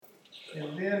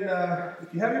And then,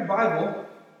 if you have your Bible,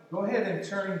 go ahead and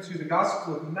turn to the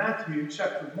Gospel of Matthew,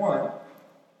 chapter 1.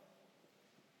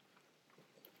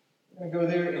 I'm going to go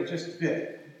there in just a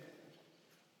bit.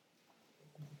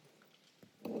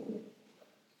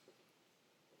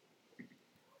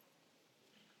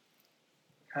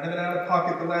 Kind of been out of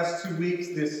pocket the last 2 weeks.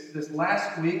 This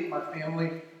last week, my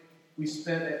family, we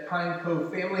spent at Pine Cove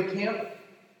Family Camp.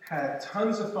 Had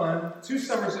tons of fun. 2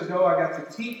 summers ago, I got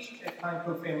to teach at Pine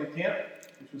Cove Family Camp,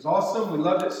 which was awesome. We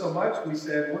loved it so much, we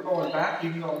said, we're going back,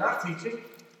 even though I'm not teaching.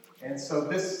 And so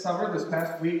this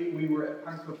past week, we were at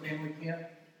Pine Cove Family Camp.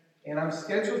 And I'm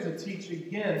scheduled to teach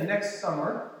again next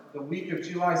summer, the week of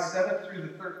July 7th through the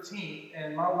 13th.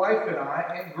 And my wife and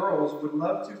I, and girls, would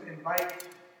love to invite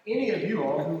any of you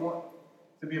all who want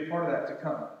to be a part of that to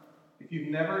come. If you've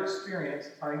never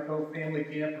experienced Pine Cove Family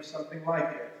Camp or something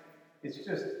like it, it's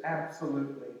just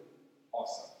absolutely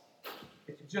awesome.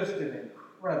 It's just an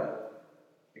incredible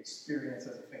experience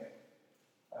as a family.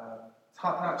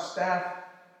 Top-notch staff,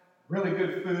 really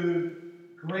good food,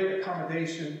 great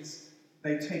accommodations.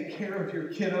 They take care of your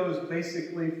kiddos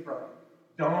basically from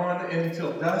dawn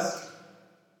until dusk.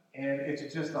 And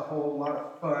it's just a whole lot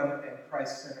of fun and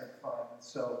Christ-centered fun.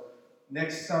 So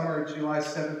next summer, July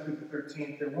 7th through the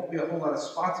 13th, there won't be a whole lot of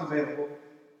spots available,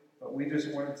 but we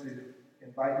just wanted to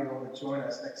invite you all to join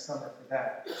us next summer for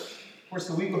that. Of course,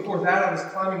 the week before that, I was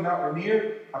climbing Mount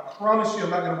Rainier. I promise you I'm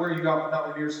not going to wear you out with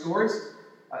Mount Rainier stories.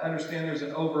 I understand there's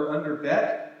an over-under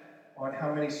bet on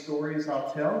how many stories I'll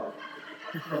tell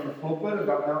from the pulpit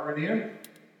about Mount Rainier.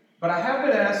 But I have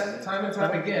been asked time and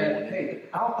time again, hey,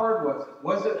 how hard was it?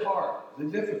 Was it hard? Was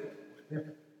it difficult?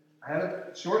 I had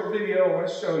a short video I want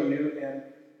to show you, and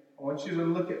I want you to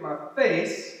look at my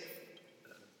face,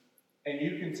 and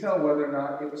you can tell whether or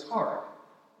not it was hard,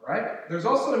 right? There's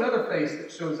also another face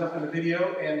that shows up in the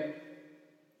video, and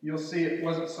you'll see it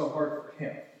wasn't so hard for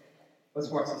him.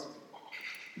 Let's watch this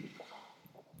video.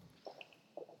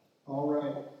 All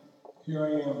right, here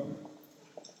I am.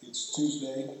 It's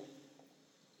Tuesday,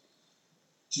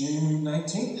 June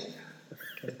 19th.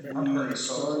 We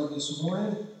started this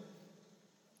morning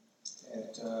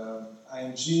at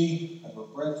IMG, have a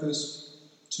breakfast,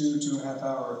 2.5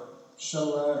 hour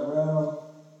shuttle ride around,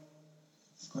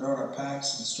 put on our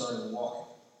packs and started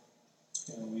walking.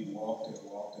 And we walked and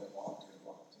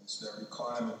started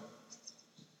climbing.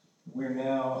 We're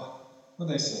now, what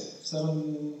did they say,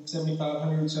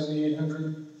 7,500,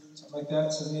 7,800, something like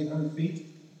that, 7,800 feet.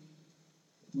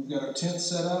 We've got our tent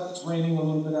set up. It's raining a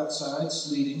little bit outside,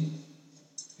 sleeting,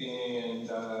 and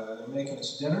they're making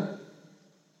us dinner.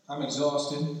 I'm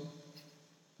exhausted.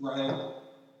 Ryan,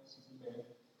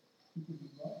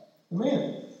 the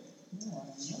man.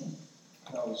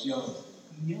 Yeah, I was young.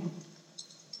 yeah.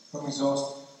 I'm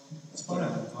exhausted. It's fun.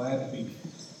 I'm glad to be here.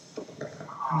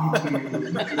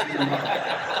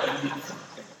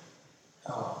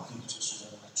 Oh, he just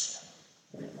ruined my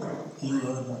trip. He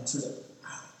ruined my trip.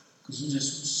 Because you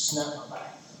just snapped my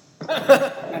back.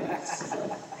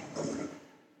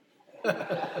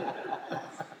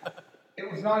 It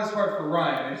was not as hard for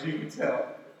Ryan, as you can tell.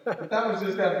 But that was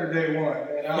just after day one,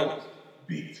 and I was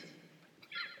beat.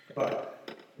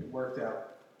 But it worked out.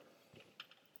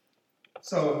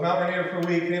 So, Mount Rainier for a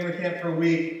week, family camp for a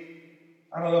week.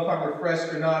 I don't know if I'm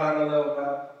refreshed or not. I don't know.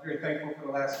 I'm very thankful for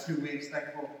the last 2 weeks.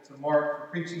 Thankful to Mark for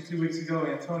preaching 2 weeks ago,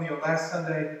 Antonio last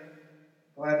Sunday.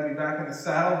 Glad to be back in the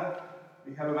saddle.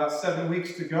 We have about 7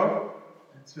 weeks to go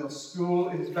until school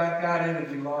is back at it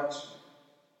and we launch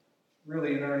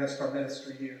really in earnest our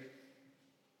ministry here.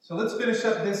 So let's finish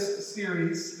up this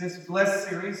series, this B.L.E.S.S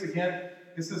series. Again,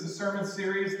 this is a sermon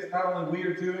series that not only we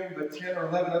are doing, but 10 or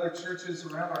 11 other churches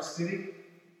around our city,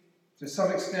 to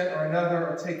some extent or another,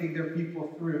 are taking their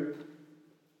people through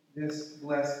this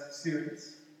B.L.E.S.S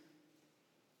series.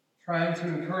 Trying to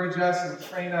encourage us and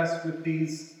train us with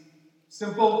these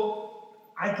simple,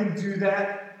 I can do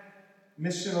that,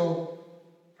 missional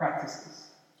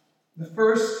practices. The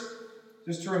first,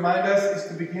 just to remind us, is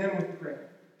to begin with prayer.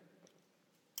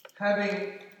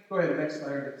 Go ahead, next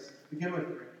slide. Begin with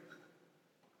prayer.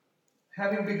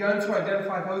 Having begun to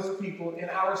identify those people in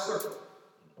our circle.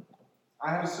 I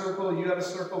have a circle, you have a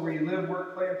circle where you live,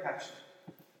 work, play, and passion.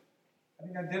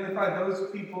 Having identified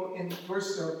those people in your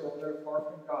circle that are far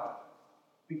from God,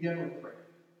 begin with prayer.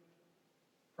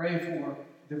 Pray for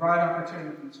divine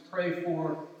opportunities. Pray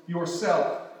for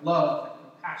yourself, love,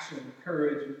 and compassion, and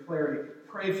courage, and clarity.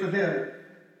 Pray for them.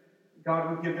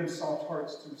 God will give them soft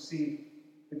hearts to receive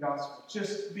the gospel.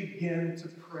 Just begin to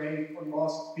pray for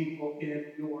lost people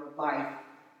in your life.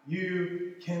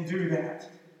 You can do that.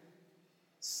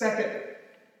 Second,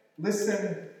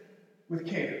 listen with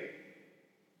care.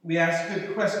 We ask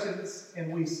good questions,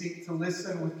 and we seek to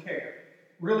listen with care,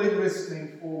 really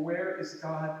listening for where is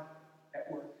God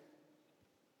at work?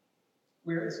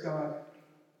 Where is God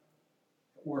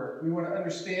at work? We want to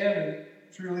understand and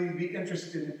truly be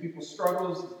interested in people's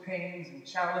struggles and pains and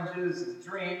challenges and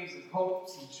dreams and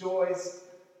hopes and joys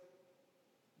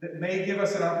that may give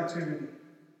us an opportunity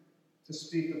to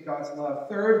speak of God's love.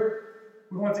 Third,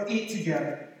 we want to eat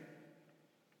together.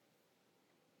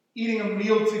 Eating a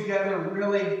meal together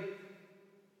really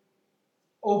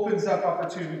opens up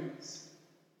opportunities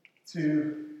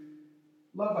to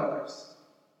love others,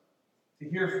 to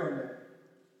hear from them,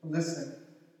 to listen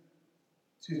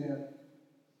to them.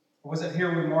 I wasn't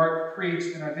here when Mark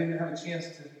preached, and I didn't have a chance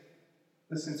to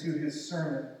listen to his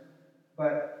sermon,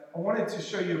 but I wanted to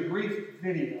show you a brief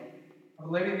video of a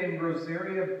lady named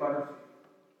Rosaria Butterfield.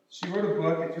 She wrote a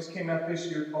book that just came out this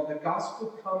year called The Gospel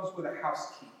Comes with a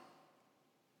House Key.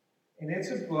 And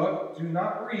it's a book. Do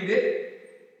not read it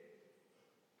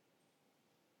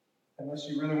unless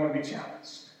you really want to be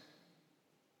challenged.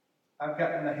 I've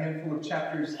gotten a handful of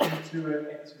chapters into it, and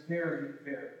it's very,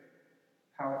 very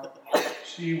powerful.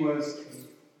 She was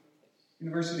a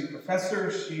university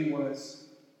professor. She was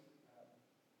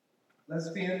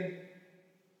lesbian.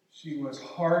 She was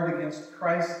hard against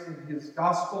Christ and his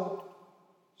gospel.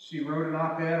 She wrote an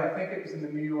op-ed, I think it was in the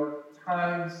New York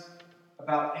Times,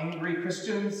 about angry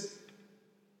Christians.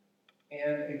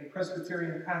 And a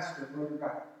Presbyterian pastor wrote her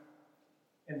back,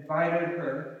 invited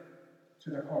her to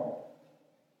their home,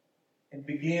 and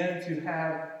began to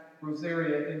have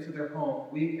Rosaria into their home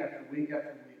week after week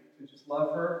after week, to just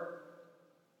love her,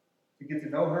 to get to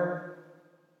know her,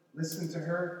 listen to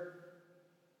her,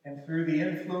 and through the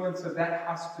influence of that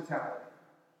hospitality,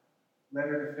 led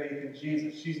her to faith in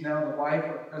Jesus. She's now the wife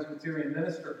of a Presbyterian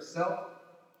minister herself,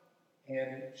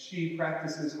 and she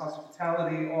practices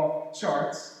hospitality off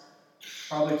charts,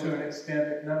 probably to an extent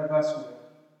that none of us will.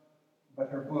 But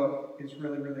her book is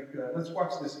really, really good. Let's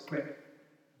watch this quick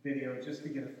video just to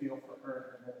get a feel for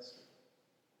her and her ministry.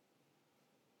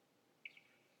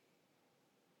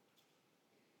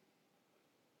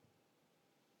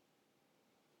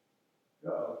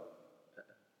 Uh-oh.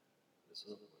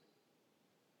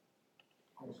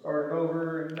 We'll start it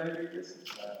over and maybe this is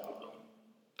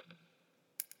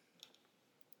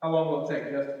how long will it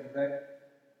take, Justin, you think?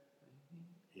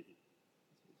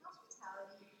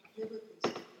 Hospitality, biblically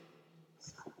speaking,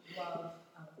 means love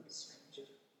of the stranger.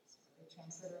 They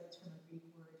transliterate from the Greek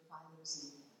word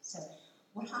philosia. So,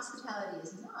 what hospitality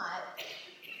is not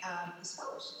is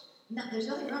fellowship. No, there's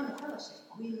nothing wrong with fellowship.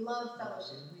 We love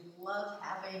fellowship. We love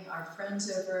having our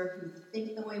friends over who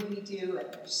think the way we do,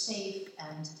 and they're safe,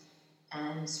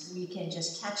 and we can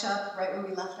just catch up right where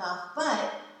we left off.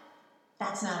 But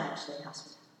that's not actually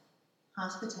hospitality.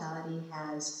 Hospitality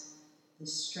has the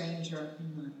stranger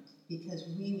in mind, because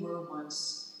we were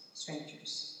once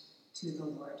strangers to the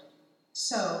Lord.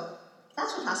 So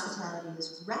that's what hospitality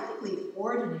is. Radically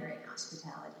ordinary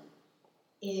hospitality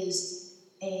is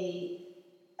a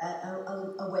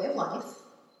way of life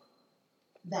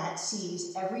that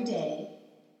sees every day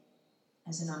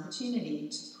as an opportunity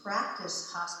to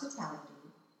practice hospitality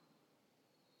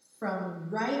from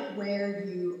right where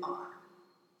you are.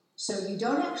 So you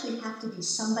don't actually have to be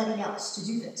somebody else to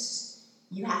do this.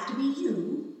 You have to be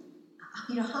you.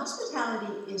 You know,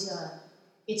 hospitality is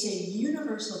it's a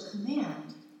universal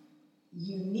command,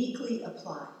 uniquely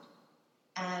applied.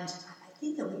 And I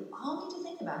think that we all need to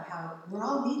think about how we're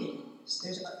all needed in this.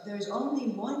 There's only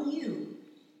one you,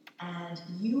 and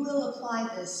you will apply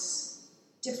this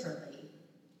differently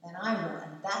than I will,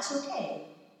 and that's okay.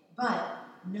 But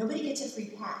nobody gets a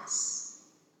free pass.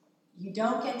 You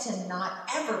don't get to not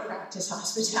ever practice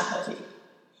hospitality.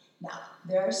 Now,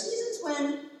 there are seasons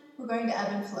when we're going to ebb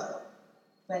and flow.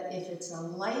 But if it's a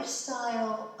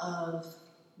lifestyle of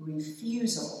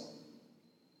refusal,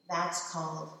 that's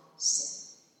called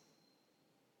sin.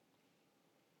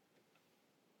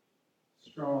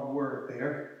 Strong word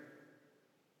there.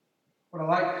 What I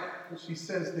like what she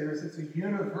says there is it's a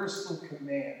universal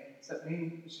command.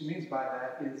 What she means by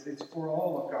that is it's for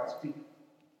all of God's people.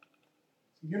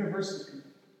 It's a universal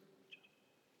command.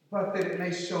 But that it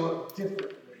may show up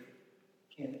differently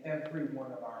in every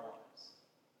one of our lives.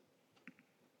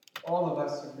 All of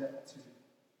us are meant to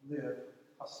live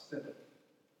hospitality,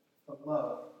 but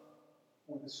love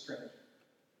for the stranger.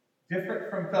 Different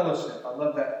from fellowship. I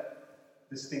love that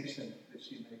distinction that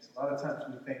she makes. A lot of times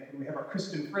we think when we have our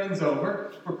Christian friends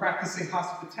over, we're practicing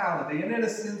hospitality. And in a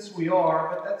sense we are,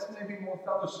 but that's maybe more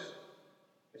fellowship,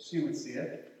 as she would see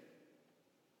it.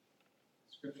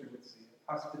 Scripture would see it.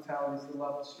 Hospitality is the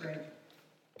love of the stranger,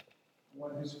 the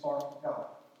one who's far from God.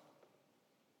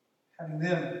 having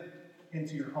them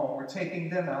into your home, or taking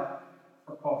them out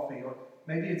for coffee, or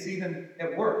maybe it's even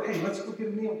at work. Hey, let's go get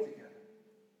a meal together.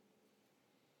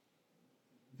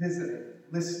 Visiting,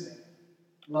 listening,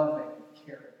 loving,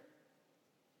 caring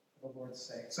for the Lord's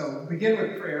sake. So begin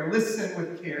with prayer, listen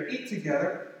with care, eat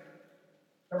together.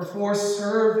 Number 4,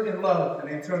 serve in love. And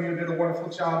Antonio did a wonderful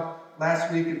job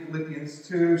last week in Philippians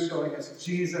 2, showing us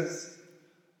Jesus,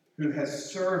 who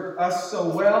has served us so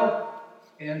well,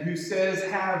 and who says,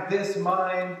 have this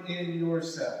mind in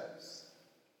yourselves,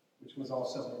 which was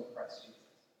also in Christ Jesus.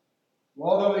 Who,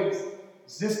 although he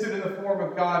existed in the form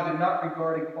of God, did not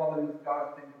regard equality with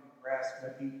God a thing to be grasped,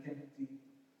 but he emptied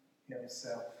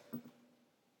himself.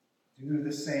 Do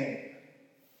the same.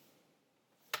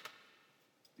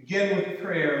 Begin with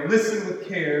prayer, listen with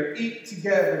care, eat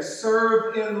together,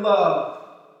 serve in love.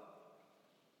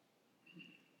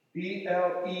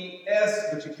 B.L.E.S.S,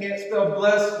 but you can't spell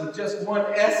bless with just one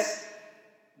S.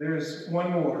 There's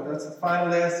one more. That's the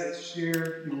final S. It's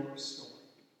share your story.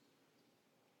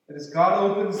 That as God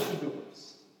opens the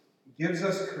doors and gives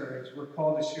us courage, we're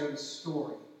called to share the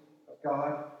story of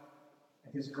God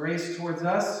and His grace towards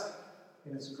us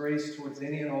and His grace towards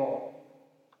any and all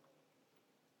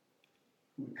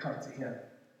who would come to Him.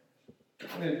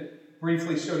 I'm going to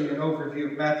briefly show you an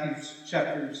overview of Matthew's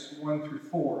chapters 1 through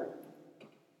 4.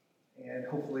 And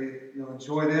hopefully you'll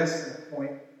enjoy this, and the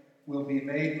point will be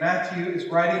made. Matthew is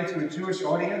writing to a Jewish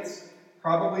audience.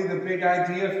 Probably the big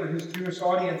idea for his Jewish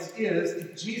audience is,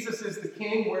 if Jesus is the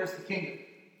king, where's the kingdom?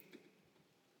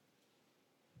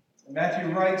 And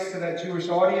Matthew writes to that Jewish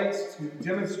audience to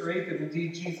demonstrate that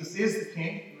indeed Jesus is the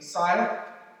king, the Messiah,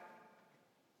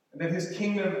 and that his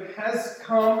kingdom has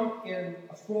come in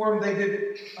a form they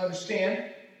didn't understand.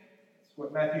 That's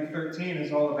what Matthew 13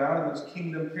 is all about, in those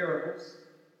kingdom parables.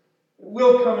 It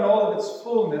will come in all of its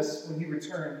fullness when he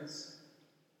returns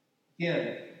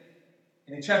again.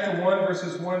 And in chapter 1,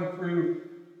 verses 1 through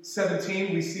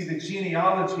 17, we see the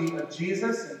genealogy of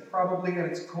Jesus, and probably at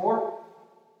its core,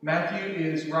 Matthew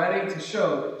is writing to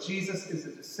show that Jesus is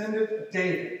a descendant of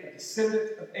David, a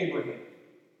descendant of Abraham.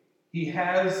 He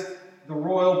has the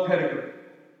royal pedigree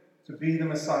to be the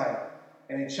Messiah.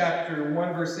 And in chapter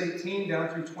 1, verse 18, down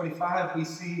through 25, we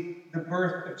see the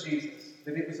birth of Jesus.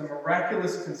 That it was a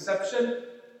miraculous conception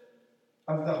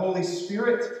of the Holy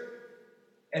Spirit.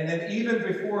 And then even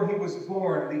before he was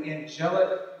born, the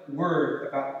angelic word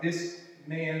about this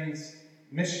man's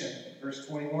mission. Verse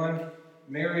 21,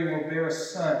 Mary will bear a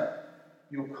son.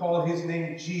 You'll call his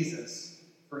name Jesus,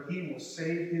 for he will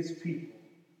save his people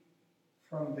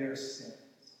from their sins.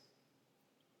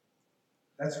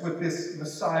 That's what this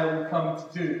Messiah will come to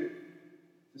do,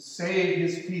 to save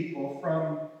his people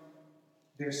from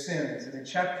their sins. And in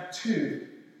chapter 2,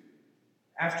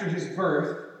 after his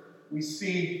birth, we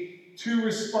see 2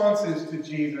 responses to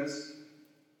Jesus,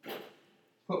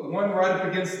 put one right up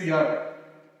against the other.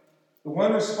 The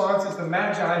one response is the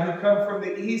Magi who come from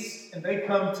the east, and they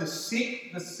come to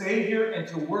seek the Savior and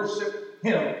to worship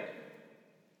him.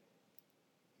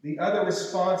 The other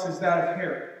response is that of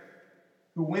Herod,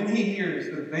 who when he hears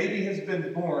that a baby has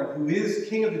been born, who is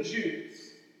King of the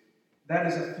Jews, that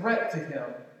is a threat to him,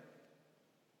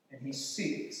 and he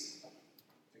seeks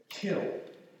to kill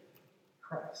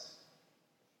Christ.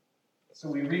 So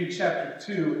we read chapter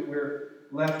 2, and we're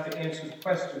left to answer the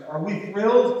question, are we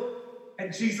thrilled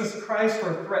at Jesus Christ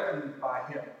or threatened by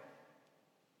him?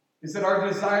 Is it our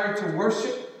desire to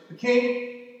worship the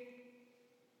King?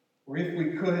 Or if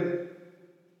we could,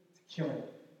 to kill him?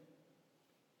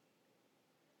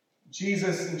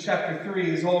 Jesus in chapter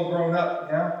 3 is all grown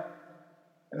up now.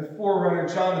 And the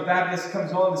forerunner, John the Baptist,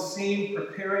 comes on the scene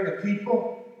preparing a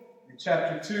people. In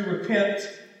chapter 2, repent,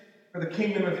 for the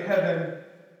kingdom of heaven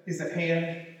is at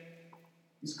hand.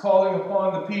 He's calling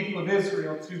upon the people of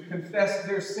Israel to confess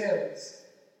their sins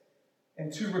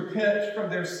and to repent from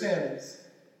their sins,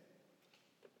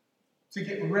 to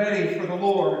get ready for the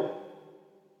Lord,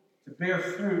 to bear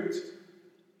fruit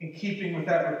in keeping with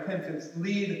that repentance,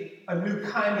 lead a new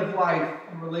kind of life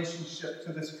in relationship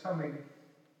to this coming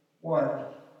one.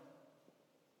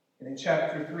 And in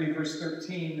chapter 3, verse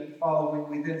 13 and following,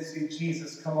 we then see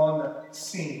Jesus come on the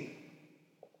scene.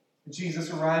 Jesus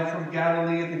arrived from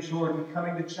Galilee at the Jordan,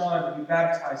 coming to John to be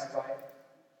baptized by him.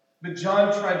 But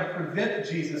John tried to prevent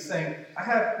Jesus, saying,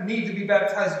 I need to be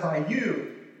baptized by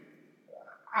you.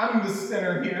 I'm the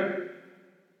sinner here.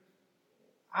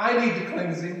 I need the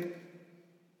cleansing.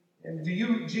 And do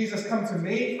you, Jesus, come to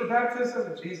me for baptism?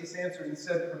 And Jesus answered and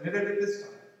said, permitted at this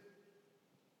time.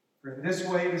 For in this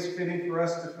way it is fitting for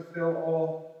us to fulfill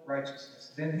all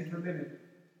righteousness. Then he permitted it.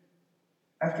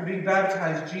 After being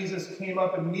baptized, Jesus came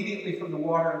up immediately from the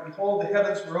water, and behold, the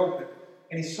heavens were opened,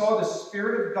 and he saw the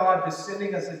Spirit of God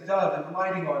descending as a dove and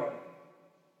lighting on him.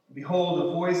 And behold,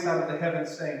 a voice out of the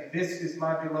heavens saying, "This is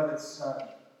my beloved Son,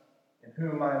 in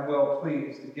whom I am well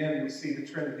pleased." Again, we see the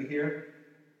Trinity here.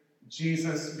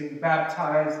 Jesus being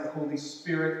baptized, the Holy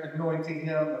Spirit anointing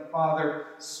him, the Father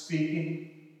speaking.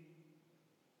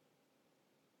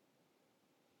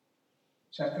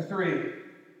 Chapter 3.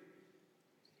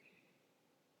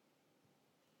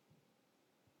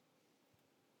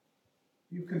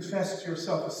 You confessed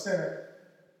yourself a sinner.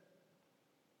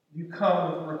 You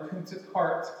come with a repentant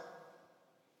heart.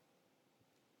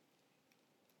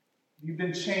 You've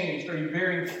been changed. Are you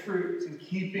bearing fruit in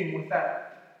keeping with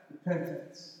that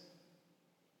repentance?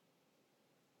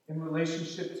 In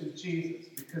relationship to Jesus,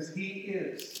 because he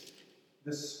is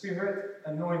the Spirit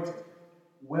anointed,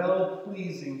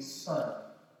 well-pleasing Son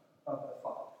of the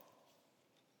Father.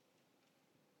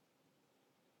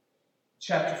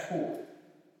 Chapter 4.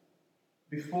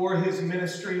 Before his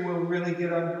ministry will really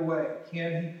get underway,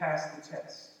 can he pass the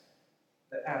test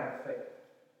that Adam failed?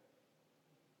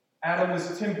 Adam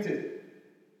was tempted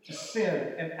to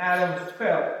sin, and Adam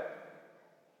fell.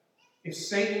 If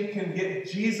Satan can get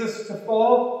Jesus to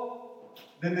fall,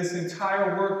 then this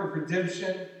entire work of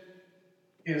redemption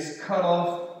is cut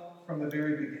off from the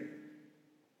very beginning.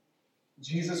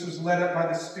 Jesus was led up by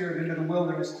the Spirit into the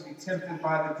wilderness to be tempted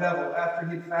by the devil. After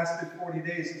he had fasted 40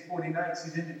 days and 40 nights, he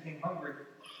then became hungry.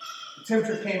 The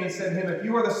tempter came and said to him, "If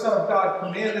you are the Son of God,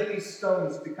 command that these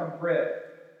stones become bread."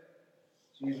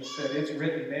 Jesus said, "It's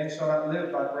written, man shall not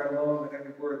live by bread alone, but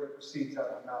every word that proceeds out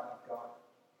of the mouth of God."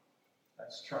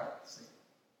 Let's try it. See.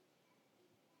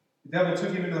 The devil took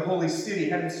him into the holy city,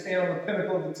 had him stand on the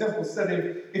pinnacle of the temple, said to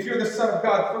him, "If you're the Son of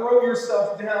God, throw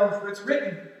yourself down, for it's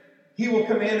written, he will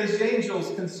command his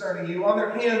angels concerning you. On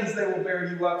their hands they will bear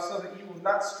you up, so that you will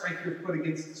not strike your foot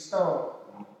against the stone."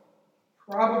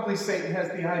 Probably Satan has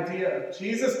the idea of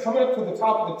Jesus coming up to the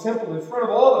top of the temple in front of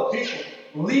all the people.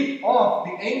 Leap off.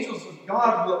 The angels of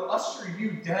God will usher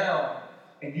you down,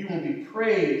 and you will be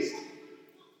praised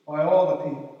by all the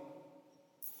people.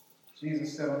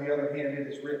 Jesus said, on the other hand, it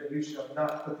is written, "You shall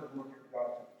not put the Lord your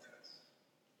God to the test."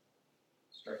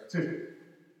 Strike 2.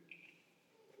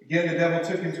 Again, the devil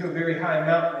took him to a very high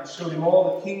mountain and showed him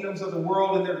all the kingdoms of the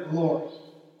world and their glory.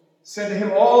 Said to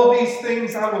him, "All of these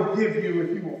things I will give you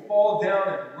if you will fall down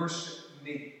and worship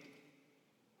me."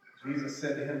 Jesus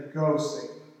said to him, "Go,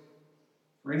 Satan,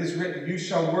 for it is written, you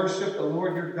shall worship the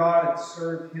Lord your God and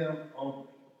serve him only."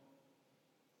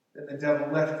 Then the devil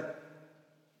left him.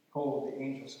 Behold, the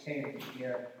angels came and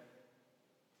began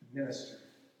to minister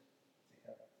to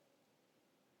him.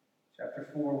 Chapter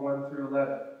 4, 1 through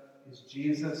 11. Is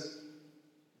Jesus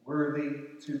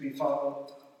worthy to be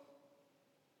followed?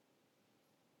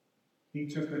 He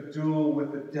took a duel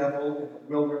with the devil in the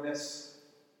wilderness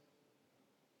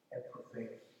and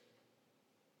prevailed.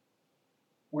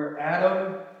 Where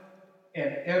Adam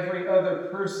and every other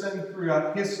person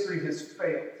throughout history has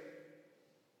failed,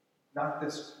 not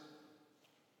this one.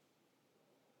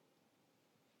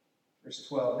 Verse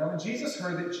 12. Now when Jesus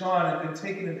heard that John had been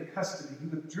taken into custody, he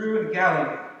withdrew into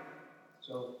Galilee.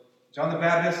 So John the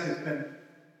Baptist has been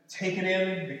taken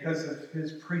in because of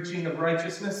his preaching of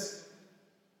righteousness.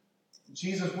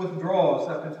 Jesus withdraws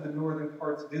up into the northern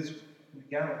parts of Israel, into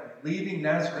Galilee. Leaving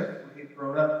Nazareth, where he had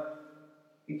grown up,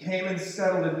 he came and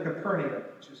settled in Capernaum,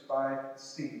 which is by the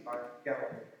sea, by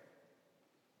Galilee,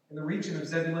 in the region of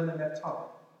Zebulun and Naphtali.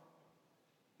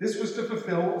 This was to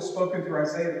fulfill what was spoken through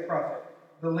Isaiah the prophet.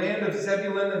 The land of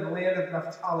Zebulun and the land of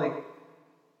Naphtali,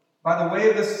 by the way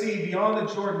of the sea, beyond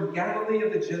the Jordan, Galilee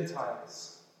of the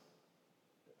Gentiles.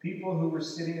 The people who were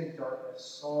sitting in darkness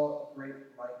saw a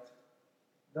great light.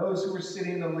 Those who were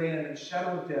sitting in the land in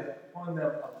shadow of death, upon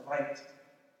them a light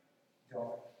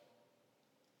dawned.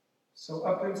 So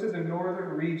up into the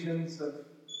northern regions of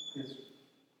Israel,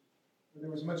 where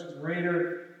there was much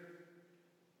greater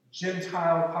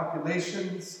Gentile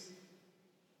populations,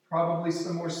 probably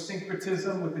some more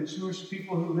syncretism with the Jewish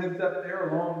people who lived up there,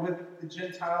 along with the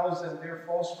Gentiles and their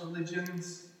false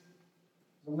religions,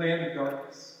 the land of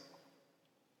darkness.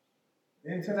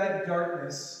 Into that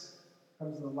darkness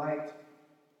comes the light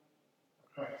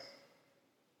of Christ.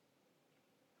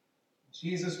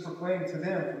 Jesus proclaimed to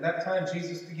them, from that time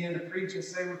Jesus began to preach and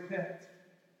say, "Repent,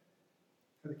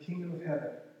 for the kingdom of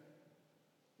heaven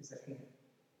is at hand."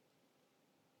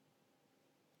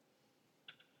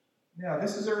 Now,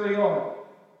 this is early on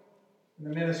in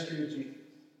the ministry of Jesus.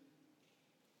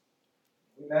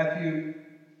 When Matthew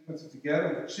puts it together,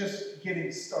 we're just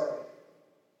getting started.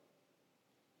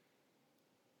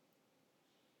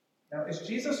 Now, as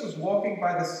Jesus was walking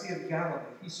by the Sea of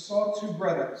Galilee, he saw two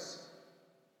brothers,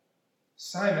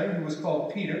 Simon, who was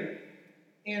called Peter,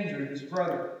 Andrew, his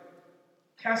brother,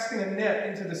 casting a net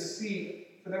into the sea,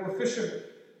 for they were fishermen.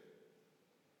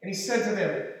 And he said to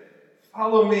them,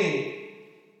 "Follow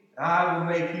me, and I will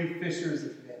make you fishers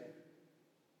of men."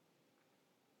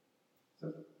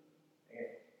 So,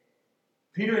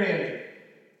 Peter and Andrew,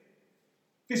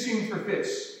 fishing for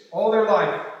fish all their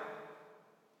life.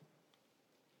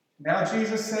 Now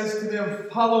Jesus says to them,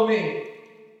 "Follow me."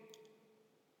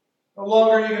 No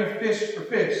longer are you going to fish for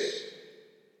fish.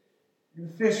 You're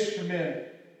going to fish for men.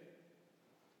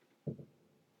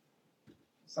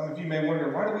 Some of you may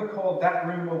wonder, why do we call that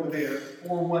room over there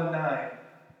 419?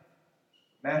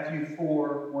 Matthew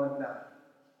 4:19.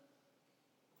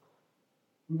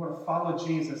 We want to follow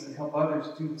Jesus and help others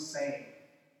do the same.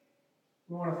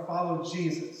 We want to follow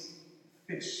Jesus,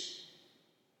 fish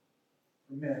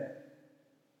for men.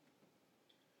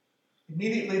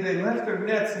 Immediately they left their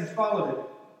nets and followed him.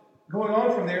 Going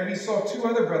on from there, he saw two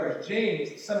other brothers,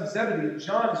 James, the son of Zebedee, and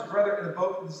John, his brother, in the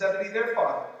boat with Zebedee, their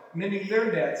father, mending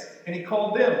their nets, and he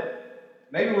called them.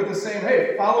 Maybe with the same,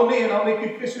 "Hey, follow me and I'll make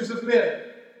you fishers of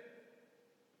men."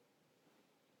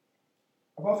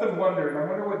 I've often wondered, I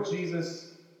wonder what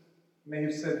Jesus may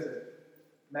have said to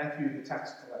Matthew, the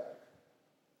tax collector,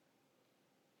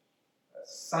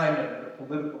 Simon, the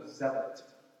political zealot.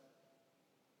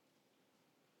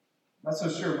 Not so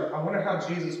sure, but I wonder how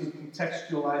Jesus would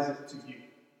contextualize it to you.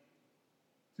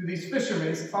 To these fishermen,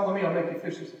 he said, "Follow me, I'll make you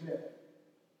fishers of men."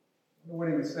 I wonder what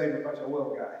he would say to a bunch of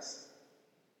oil guys.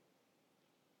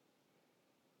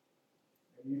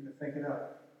 Maybe you can think it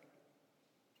up.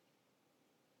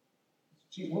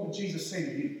 What would Jesus say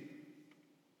to you?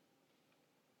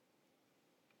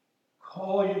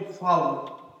 Call you to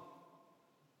follow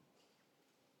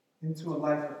into a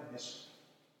life of mission.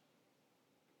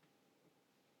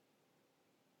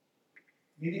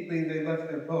 Immediately they left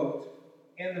their boat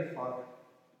and their father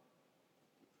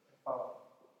and followed.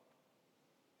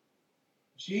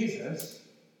 Jesus,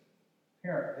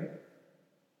 apparently,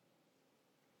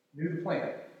 knew the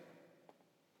plan.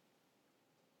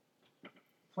 The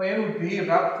plan would be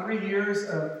about 3 years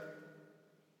of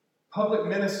public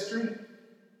ministry,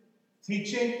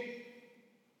 teaching,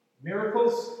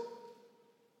 miracles,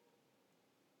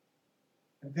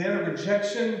 and then a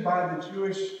rejection by the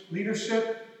Jewish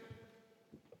leadership,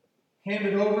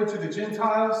 handed over to the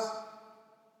Gentiles,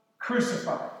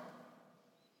 crucified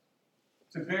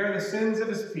to bear the sins of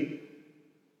his people,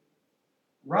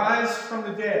 rise from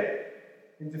the dead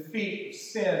in defeat of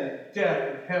sin and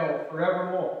death and hell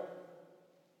forevermore,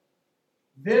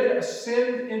 then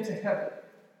ascend into heaven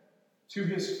to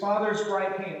his Father's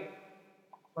right hand,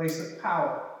 place of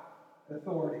power and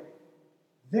authority,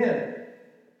 then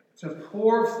to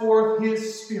pour forth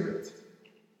his Spirit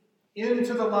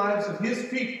into the lives of his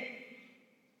people,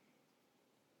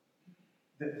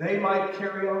 that they might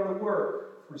carry on the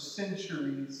work for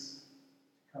centuries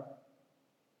to come.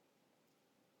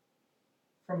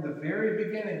 From the very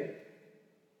beginning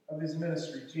of his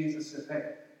ministry, Jesus said,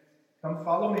 "Hey, come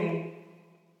follow me,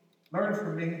 learn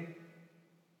from me,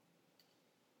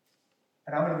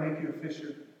 and I'm going to make you a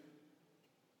fisher."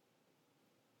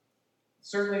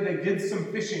 Certainly they did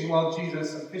some fishing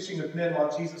of men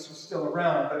while Jesus was still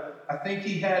around, but I think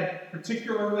he had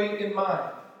particularly in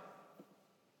mind,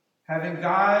 having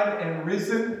died and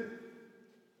risen,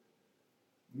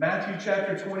 Matthew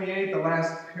chapter 28, the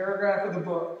last paragraph of the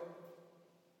book,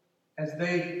 as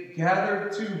they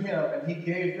gathered to him and he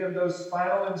gave them those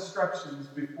final instructions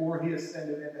before he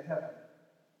ascended into heaven.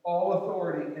 "All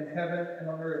authority in heaven and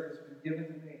on earth has been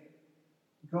given to me.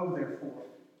 Go therefore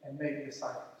and make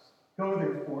disciples. Go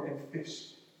therefore and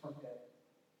fish for men.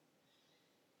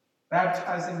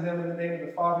 Baptizing them in the name of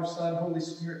the Father, Son, Holy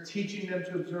Spirit, teaching them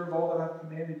to observe all that I've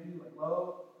commanded you. And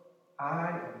lo,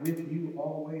 I am with you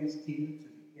always, even to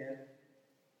the end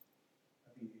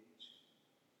of the age."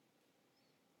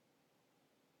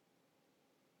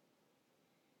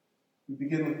 We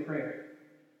begin with prayer.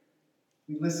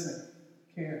 We listen,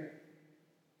 care.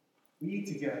 We eat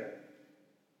together.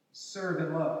 We serve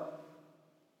and love.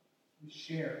 We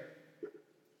share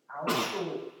our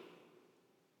story.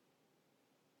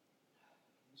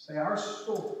 We say our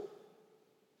story,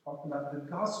 talking about the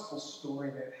gospel story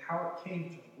and how it came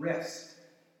to rest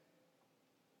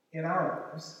in our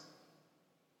lives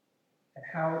and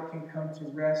how it can come to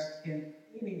rest in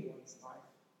anyone's life.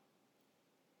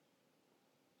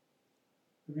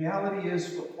 The reality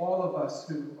is, for all of us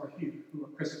who are here, who are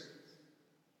Christians,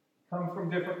 come from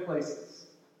different places,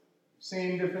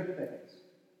 seen different things,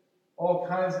 all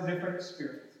kinds of different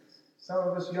experiences. Some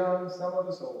of us young, some of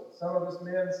us old, some of us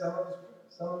men, some of us women,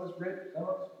 some of us rich, some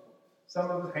of us poor,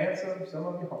 some of us handsome, some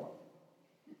of you humble.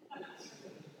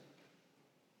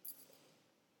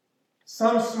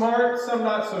 Some smart, some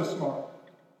not so smart.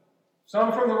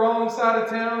 Some from the wrong side of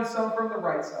town, some from the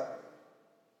right side of town.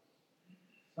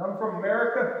 Some from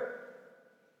America,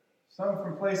 some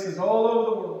from places all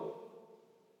over the world.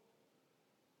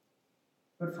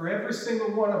 But for every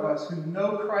single one of us who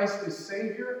know Christ as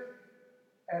Savior,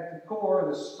 at the core,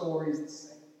 the story is the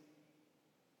same.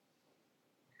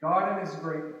 God in His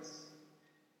greatness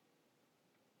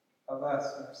of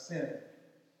us and our sin.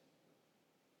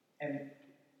 And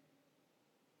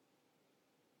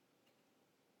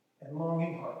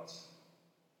longing hearts.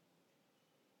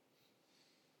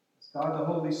 As God the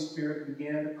Holy Spirit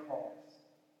began to call us.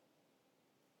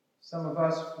 Some of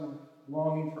us were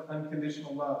longing for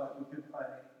unconditional love that we couldn't find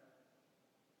it.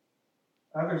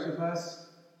 Others of us,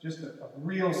 just a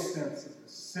real sense of the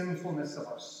sinfulness of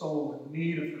our soul and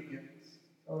need of forgiveness.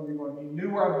 Some of you going, you knew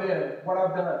where I've been, what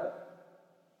I've done.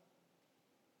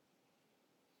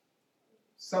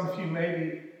 Some of you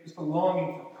maybe just a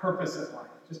longing for purpose in life,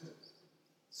 just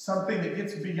something that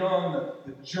gets beyond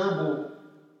the gerbil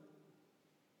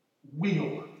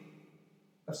wheel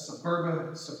of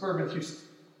suburban Houston.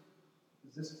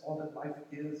 Is this all that life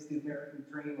is? The American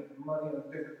dream of the money and a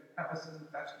bigger house and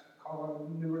that's car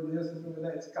and newer this and newer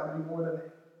that. It's got to be more than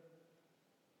that.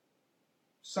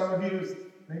 Some of you,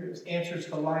 maybe it was answers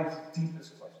to life's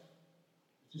deepest question.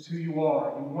 It's just who you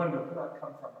are. You wonder, where did I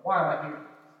come from? Why am I here?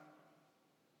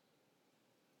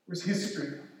 Where's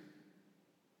history?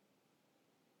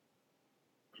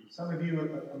 Some of you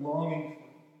are longing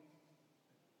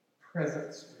for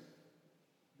presence.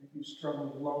 Maybe you struggle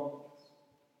with loneliness.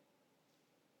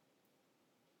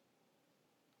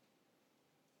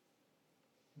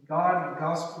 God and the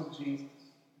gospel of Jesus,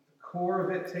 at the core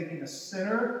of it, taking a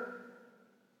sinner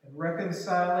and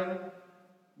reconciling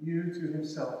you to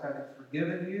Himself, having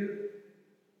forgiven you,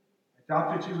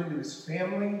 adopted you into His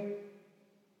family.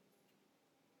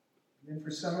 And then for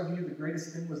some of you, the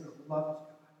greatest thing was the love of God.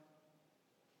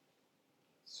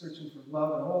 Searching for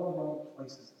love in all the wrong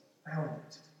places, found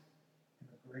it in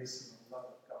the grace and the love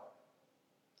of God.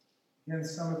 Again,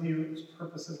 some of you, it was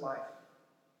purpose in life.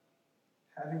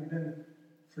 Having been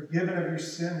forgiven of your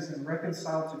sins and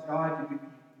reconciled to God, you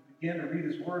begin to read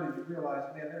His Word and you realize,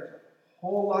 man, there's a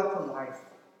whole lot to life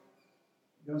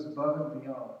that goes above and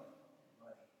beyond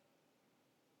money.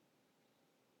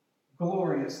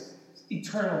 Glorious things,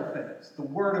 eternal things, the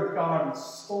Word of God in the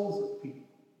souls of people.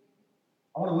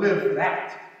 I want to live for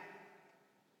that.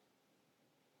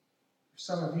 For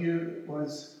some of you, it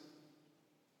was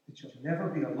that you'll never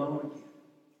be alone again.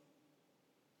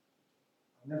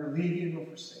 I'll never leave you nor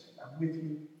forsake you. I'm with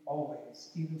you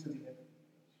always, even to the end of the age.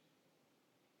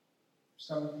 For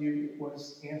some of you, it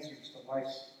was answers to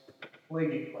life's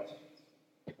plaguing questions.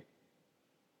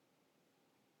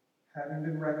 Having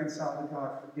been reconciled to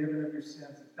God, forgiven of your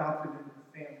sins, adopted into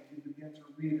the family, you begin to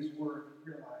read His Word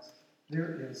and realize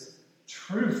there is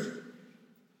truth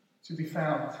to be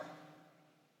found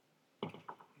in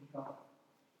God.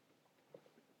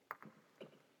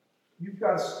 You've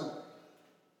got a story.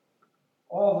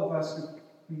 All of us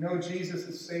who know Jesus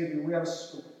as Savior, we have a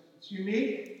story. It's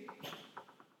unique.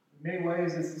 In many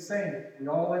ways, it's the same. We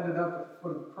all ended up at the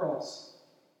foot of the cross.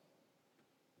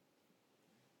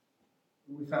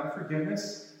 We found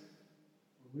forgiveness.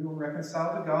 We were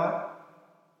reconciled to God,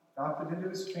 adopted into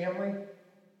His family,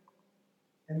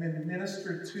 and then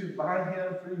ministered to by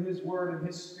Him through His Word and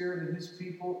His Spirit and His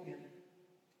people in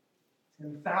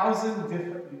 10,000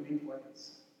 different unique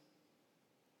ways.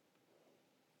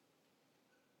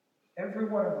 Every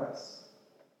one of us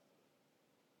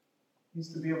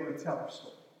needs to be able to tell our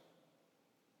story.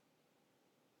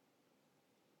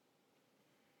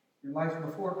 Your life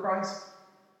before Christ,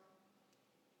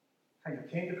 how you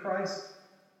came to Christ,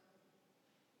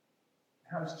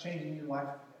 how it's changing your life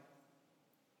today.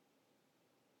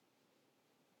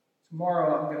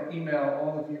 Tomorrow I'm going to email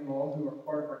all of you all who are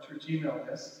part of our church email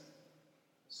list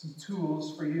some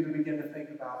tools for you to begin to think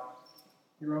about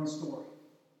your own story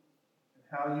and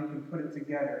how you can put it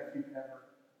together if you've never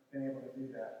been able to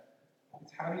do that.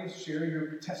 It's how do you share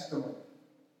your testimony?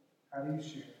 How do you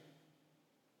share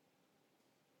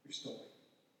your story?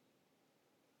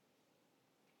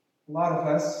 A lot of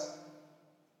us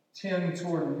tend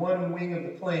toward one wing of the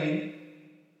plane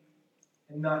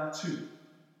and not two.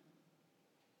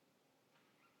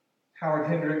 Howard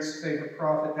Hendricks, favorite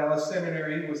prof at Dallas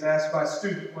Seminary, was asked by a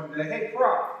student one day, "Hey,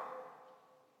 prof,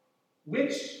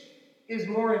 which is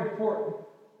more important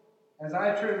as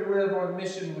I try to live on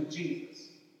mission with Jesus?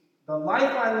 The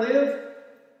life I live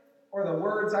or the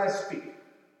words I speak?"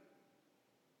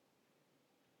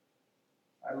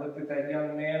 I looked at that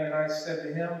young man and I said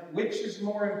to him, "Which is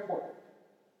more important?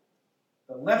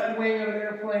 the left wing of an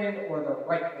airplane or the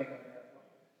right wing of an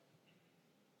airplane.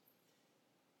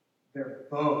 They're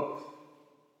both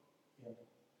in.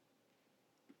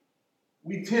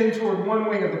 We tend toward one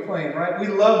wing of the plane, right? We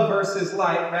love verses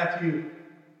like Matthew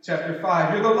chapter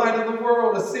 5. You're the light of the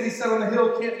world. A city set on a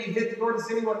hill can't be hidden, nor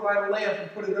does anyone light a lamp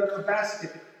and put it under a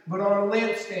basket, but on a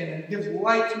lampstand, and it gives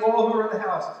light to all who are in the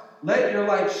house. Let your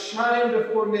light shine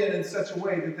before men in such a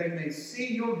way that they may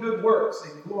see your good works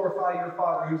and glorify your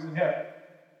Father who's in heaven.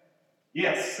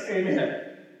 Yes,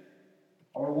 amen.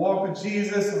 I want to walk with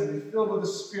Jesus. I want to be filled with the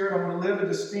Spirit. I want to live a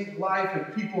distinct life,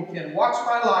 and people can watch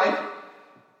my life.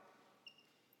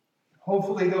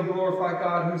 Hopefully they'll glorify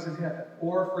God who's in heaven.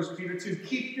 Or 1 Peter 2,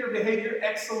 keep your behavior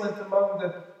excellent among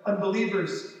the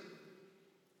unbelievers,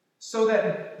 so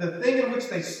that the thing in which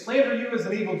they slander you as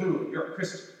an evildoer, you're a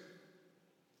Christian,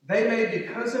 they may,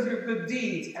 because of your good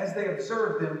deeds, as they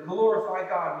observe them, glorify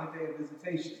God in the day of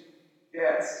visitation.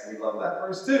 Yes, we love that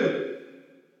verse too.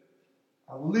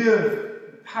 I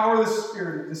live the power of the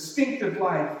Spirit, a distinctive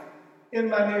life in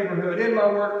my neighborhood, in my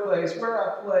workplace, where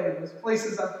I play, those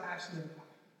places I'm passionate about.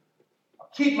 I'll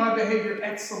keep my behavior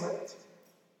excellent.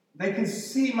 They can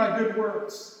see my good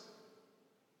works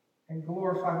and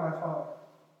glorify my Father.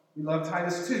 We love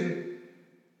Titus 2.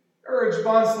 Urge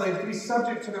bondslaves to be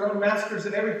subject to their own masters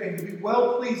in everything, to be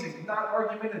well-pleasing, not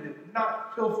argumentative,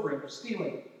 not pilfering or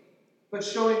stealing, but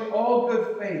showing all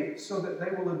good faith, so that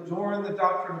they will adorn the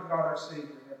doctrine of God our Savior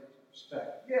in every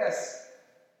respect. Yes,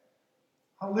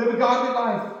 I'll live a godly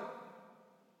life,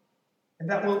 and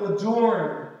that will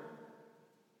adorn,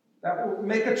 that will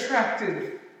make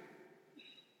attractive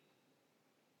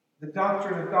the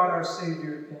doctrine of God our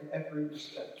Savior in every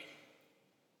respect.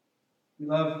 We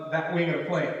love that wing of the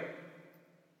plane.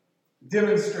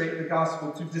 Demonstrate the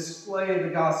gospel, to display the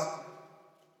gospel,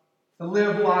 to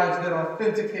live lives that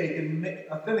authenticate and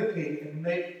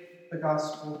make the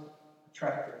gospel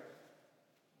attractive.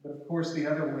 But of course, the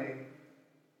other wing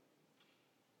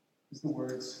is the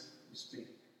words you speak.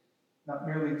 Not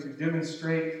merely to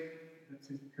demonstrate, but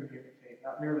to communicate.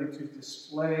 Not merely to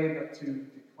display, but to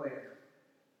declare.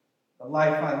 The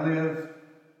life I live,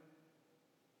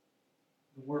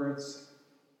 the words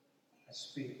I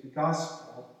speak. The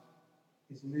gospel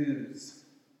is news.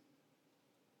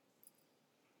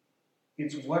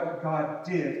 It's what God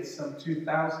did some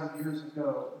 2,000 years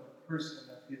ago in the person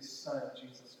of his Son,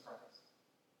 Jesus Christ.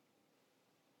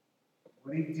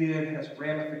 What he did has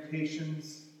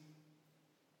ramifications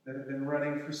that have been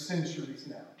running for centuries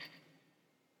now.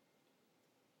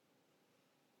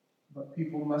 But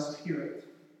people must hear it.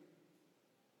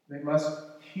 They must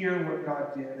hear what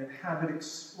God did and have it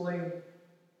explained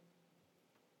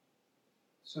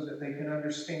so that they can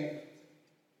understand it.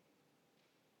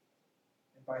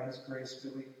 And by his grace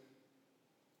believe.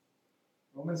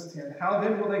 Romans 10, how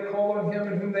then will they call on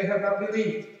him in whom they have not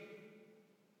believed?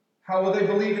 How will they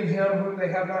believe in him whom they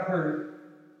have not heard?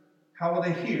 How will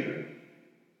they hear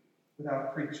without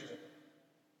a preacher?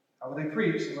 How will they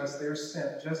preach unless they are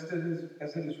sent? Just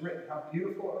as it is written, how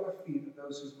beautiful are the feet of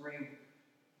those who bring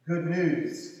good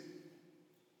news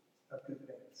of good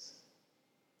things.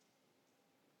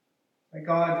 May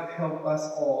God help us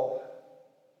all.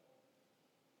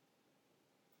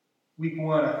 Week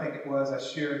 1, I think it was, I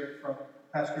shared from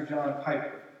Pastor John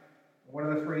Piper. One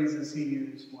of the phrases he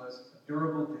used was a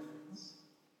durable difference.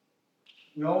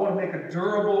 We all want to make a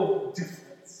durable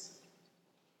difference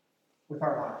with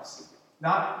our lives.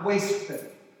 Not waste them,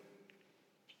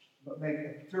 but make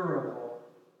a durable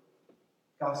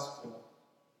gospel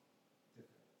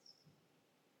difference.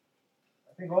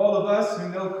 I think all of us who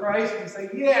know Christ can say,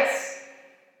 yes!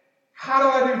 How do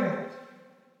I do that?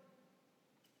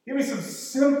 Give me some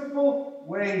simple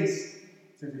ways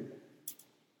to do it.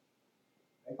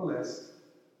 Make a list.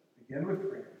 Begin with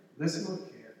prayer. Listen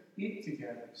with care. Eat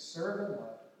together. Serve and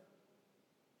love.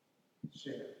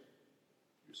 Share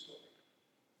your story.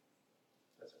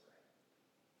 Let's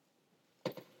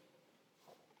pray.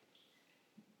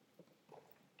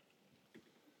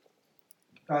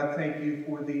 God, thank you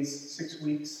for these 6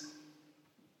 weeks.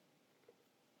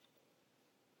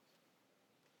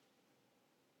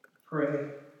 Pray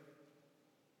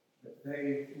that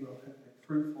they will have been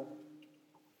fruitful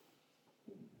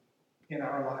in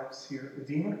our lives here at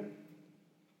Redeemer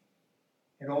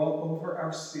and all over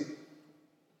our city.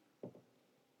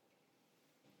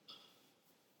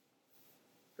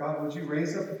 God, would you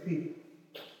raise up a people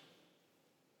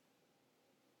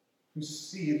who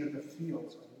see that the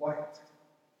fields are white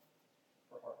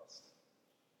for harvest?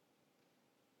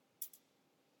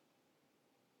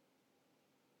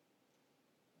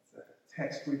 That's a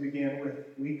text we began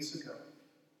with weeks ago.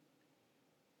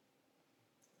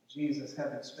 Jesus,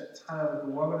 having spent time with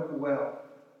the woman at the well,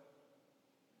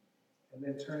 and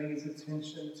then turning his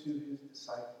attention to his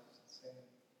disciples and saying,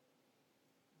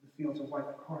 the fields are white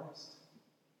for harvest.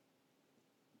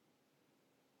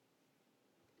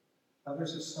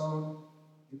 Others have sown,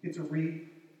 you get to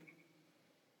reap.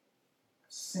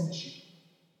 I've sent you.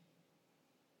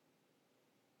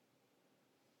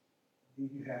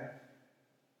 Indeed you have.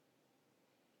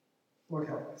 Lord,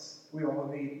 help us. We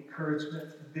all need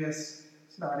encouragement in this.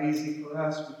 It's not easy for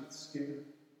us. We get scared.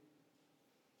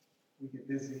 We get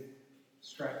busy,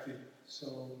 distracted,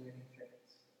 so many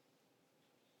things.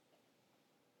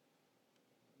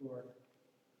 Lord,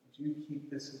 would you keep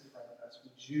this in front of us?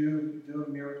 Would you do a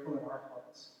miracle in our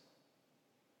hearts?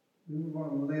 We would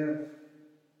want to live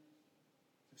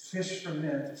to fish for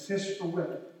men, to fish for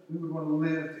women. We would want to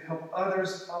live to help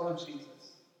others follow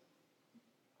Jesus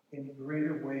in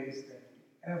greater ways than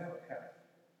we ever have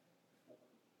before.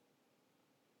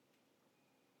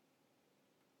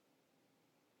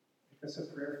 Make us a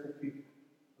prayerful people,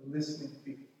 a listening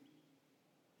people,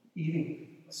 eating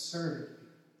people, a serving people,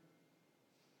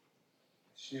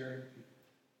 a sharing people.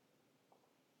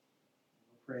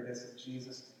 We pray this in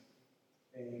Jesus'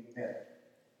 name. Amen.